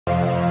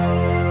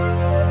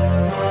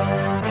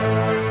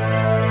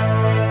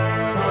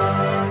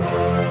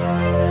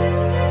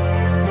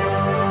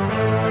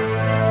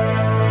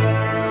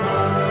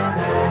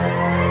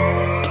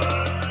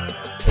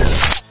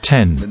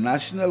10. The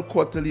national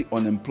quarterly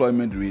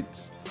unemployment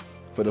rates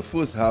for the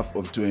first half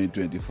of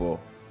 2024,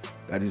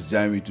 that is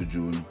January to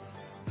June,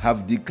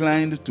 have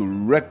declined to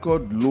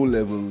record low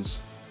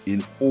levels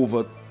in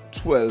over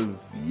 12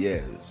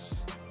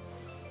 years.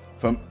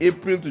 From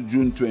April to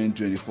June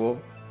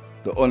 2024,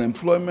 the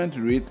unemployment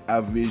rate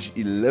averaged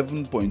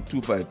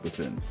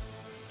 11.25%.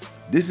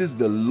 This is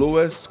the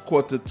lowest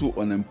Q2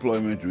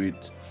 unemployment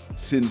rate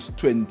since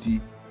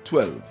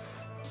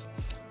 2012.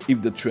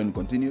 If the trend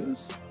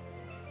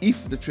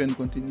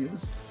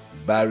continues,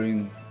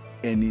 barring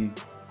any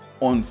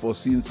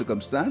unforeseen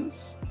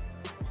circumstance,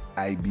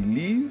 I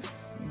believe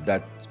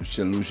that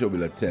Saint Lucia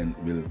will attain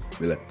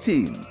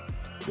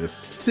the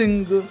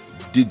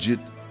single-digit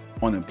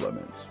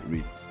unemployment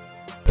rate.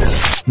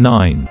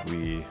 9.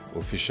 We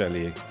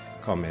officially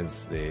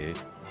commenced the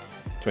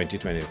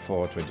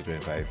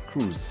 2024-2025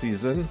 cruise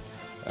season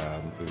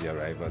with the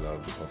arrival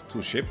of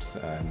 2 ships,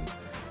 and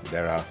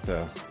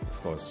thereafter,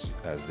 of course,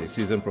 as the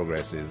season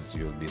progresses,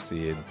 you'll be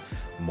seeing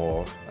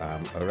more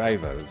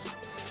arrivals.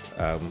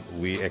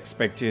 We're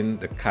expecting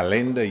the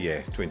calendar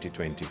year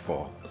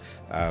 2024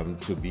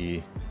 to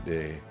be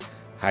the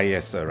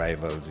highest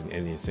arrivals in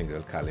any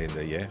single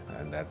calendar year,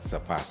 and that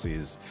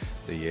surpasses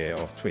the year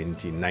of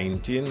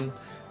 2019,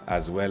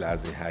 as well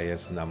as the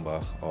highest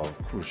number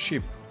of cruise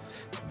ships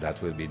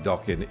that will be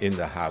docking in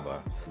the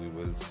harbor. We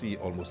will see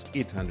almost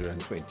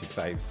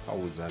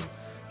 825,000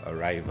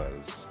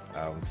 arrivals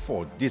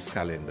for this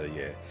calendar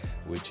year,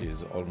 which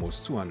is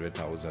almost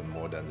 200,000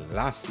 more than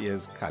last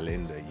year's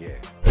calendar year.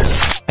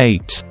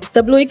 8.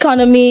 The blue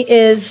economy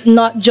is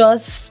not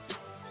just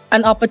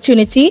an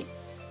opportunity,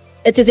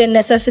 it is a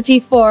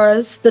necessity for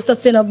the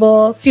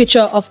sustainable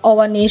future of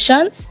our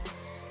nations.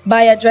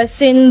 By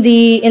addressing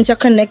the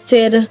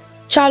interconnected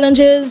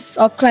challenges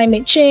of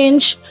climate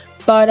change,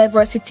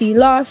 biodiversity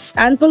loss,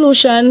 and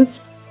pollution.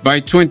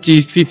 By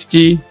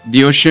 2050,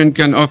 the ocean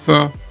can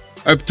offer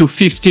up to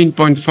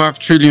 $15.5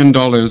 trillion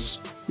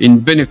in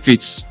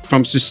benefits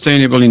from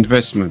sustainable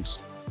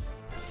investments.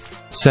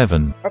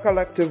 7. A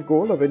collective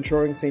goal of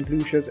ensuring St.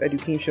 Lucia's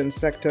education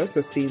sector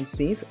sustains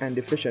safe and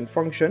efficient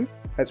function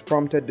has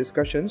prompted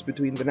discussions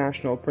between the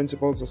National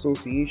Principals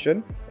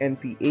Association,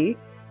 NPA,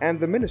 and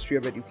the Ministry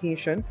of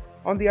Education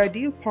on the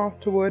ideal path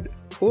toward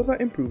further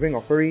improving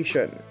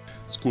operation.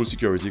 School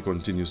security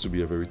continues to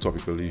be a very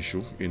topical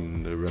issue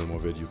in the realm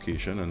of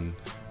education, and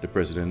the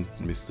President,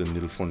 Mr.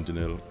 Neil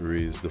Fontenelle,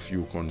 raised a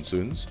few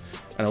concerns.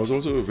 And I was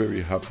also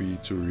very happy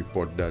to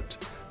report that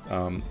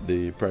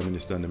the Prime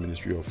Minister and the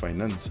Ministry of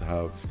Finance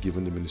have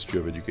given the Ministry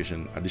of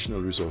Education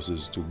additional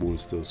resources to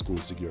bolster school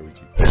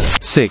security.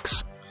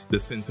 6. The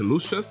Saint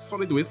Lucia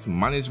Solid Waste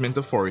Management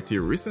Authority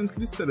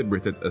recently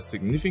celebrated a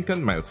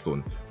significant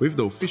milestone with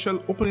the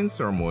official opening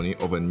ceremony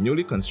of a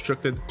newly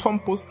constructed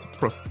compost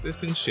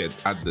processing shed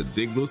at the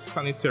Deglo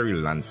Sanitary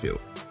Landfill.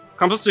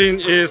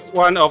 Composting is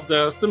one of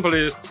the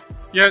simplest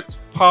yet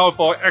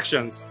powerful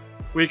actions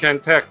we can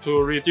take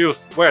to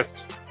reduce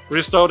waste,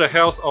 restore the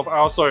health of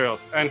our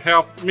soils, and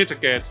help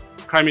mitigate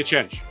climate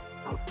change.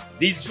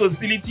 This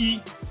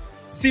facility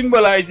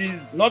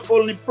symbolizes not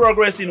only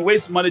progress in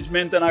waste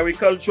management and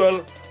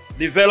agricultural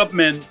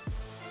development,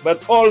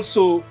 but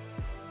also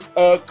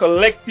a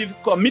collective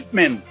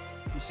commitment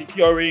to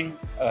securing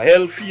a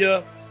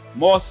healthier,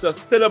 more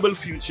sustainable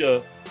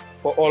future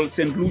for all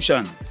St.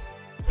 Lucians.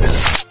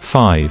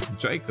 5.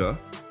 JICA,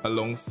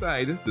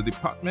 alongside the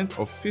Department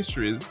of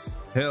Fisheries,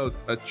 held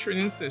a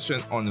training session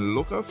on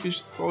local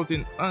fish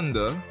salting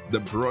under the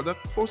broader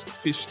Coast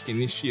Fish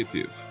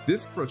Initiative.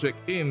 This project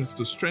aims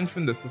to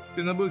strengthen the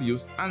sustainable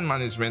use and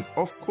management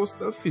of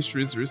coastal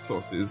fisheries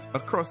resources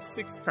across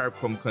 6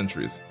 CARICOM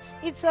countries.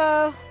 It's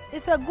a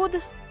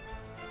good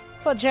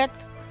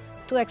project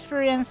to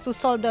experience, to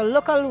solve the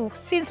local,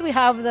 since we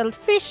have the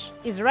fish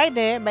is right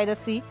there by the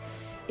sea.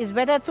 It's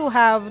better to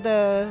have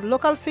the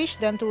local fish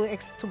than to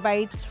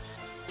buy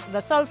the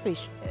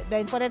saltfish, the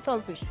imported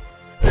saltfish.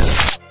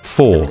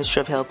 4. The Ministry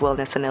of Health,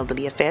 Wellness and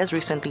Elderly Affairs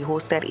recently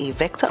hosted a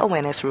Vector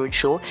Awareness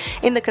Roadshow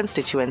in the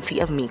constituency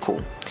of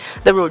Miko.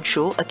 The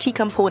roadshow, a key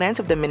component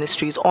of the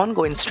ministry's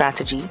ongoing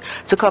strategy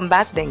to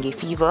combat dengue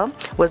fever,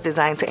 was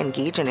designed to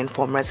engage and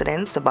inform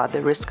residents about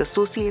the risk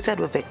associated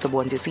with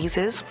vector-borne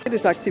diseases.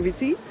 This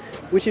activity,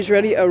 which is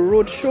really a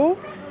roadshow,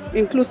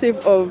 inclusive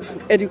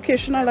of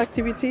educational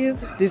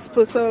activities,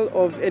 dispersal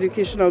of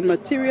educational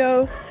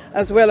material,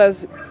 as well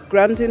as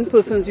granting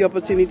persons the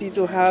opportunity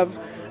to have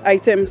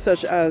items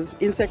such as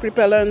insect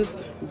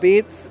repellents,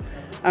 baits,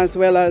 as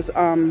well as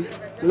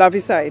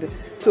larvicide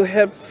to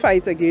help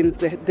fight against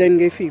the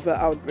dengue fever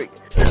outbreak.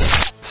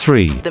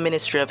 3. The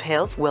Ministry of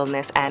Health,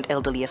 Wellness and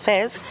Elderly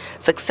Affairs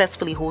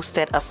successfully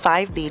hosted a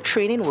 5-day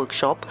training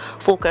workshop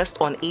focused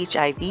on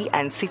HIV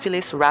and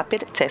syphilis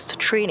rapid test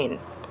training.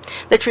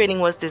 The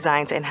training was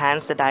designed to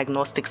enhance the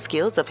diagnostic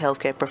skills of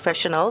healthcare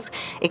professionals,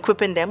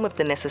 equipping them with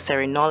the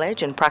necessary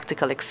knowledge and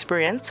practical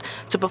experience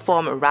to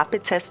perform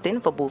rapid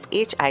testing for both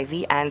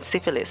HIV and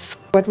syphilis.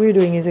 What we're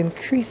doing is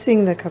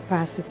increasing the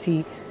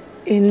capacity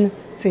in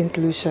St.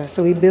 Lucia.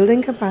 So we're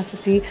building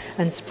capacity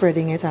and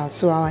spreading it out.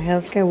 So our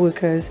healthcare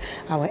workers,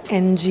 our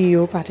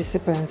NGO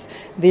participants,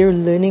 they're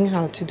learning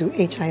how to do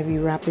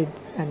HIV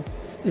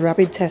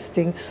rapid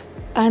testing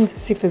and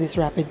syphilis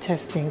rapid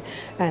testing.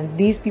 And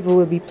these people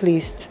will be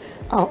placed,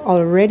 are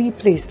already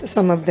placed,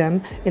 some of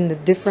them, in the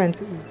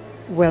different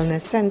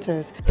wellness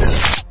centers.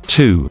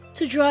 2.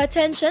 To draw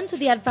attention to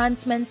the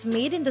advancements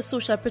made in the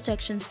social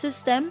protection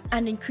system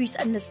and increase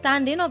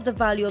understanding of the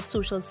value of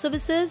social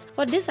services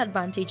for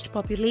disadvantaged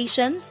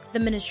populations, the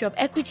Ministry of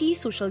Equity,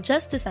 Social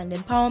Justice and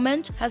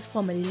Empowerment has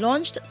formally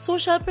launched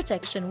Social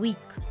Protection Week.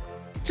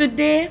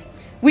 Today,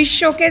 we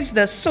showcase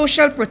the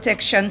social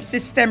protection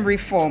system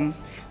reform,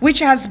 which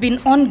has been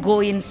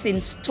ongoing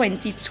since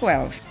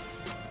 2012.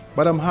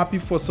 But I'm happy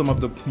for some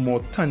of the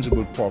more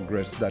tangible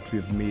progress that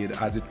we've made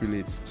as it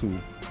relates to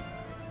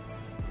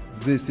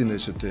this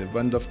initiative.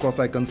 And of course,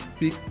 I can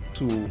speak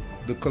to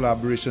the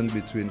collaboration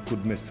between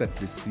Kudme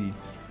Setlisi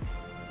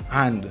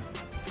and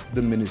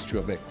the Ministry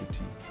of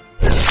Equity.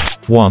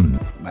 1.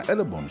 My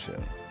other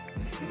bombshell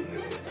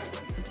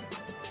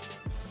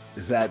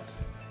is that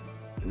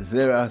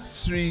there are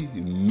 3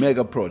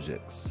 mega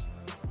projects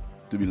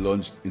to be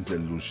launched in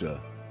St.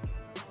 Lucia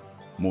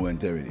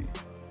momentarily.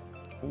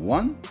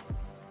 1,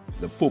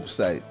 the Pope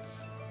site,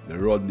 the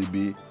Rodney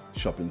Bay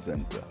Shopping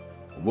Center.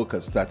 Work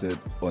has started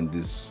on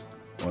this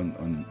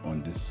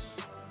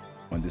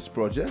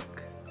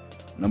project.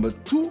 Number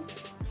 2,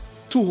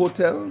 2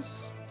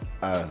 hotels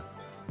are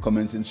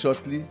commencing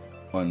shortly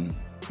on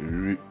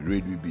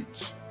Redway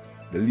Beach.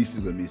 The lease is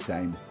going to be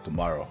signed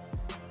tomorrow,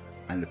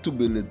 and the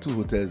 2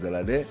 hotels that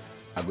are there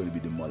are going to be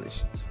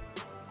demolished.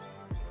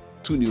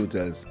 2 new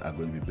hotels are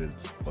going to be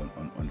built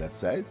on that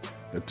site.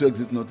 The 2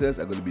 existing hotels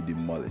are going to be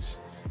demolished.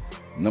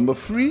 Number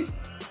 3,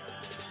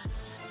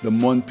 the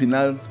Mont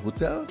Pinal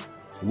Hotel.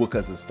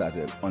 Workers have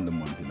started on the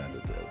Mont Pinal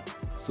Hotel.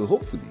 So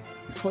hopefully,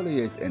 before the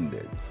year is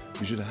ended,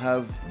 we should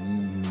have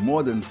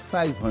more than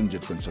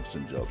 500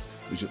 construction jobs.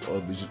 We should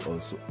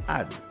also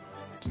add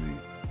to the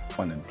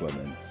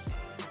unemployment,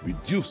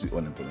 reduce the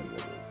unemployment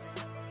level.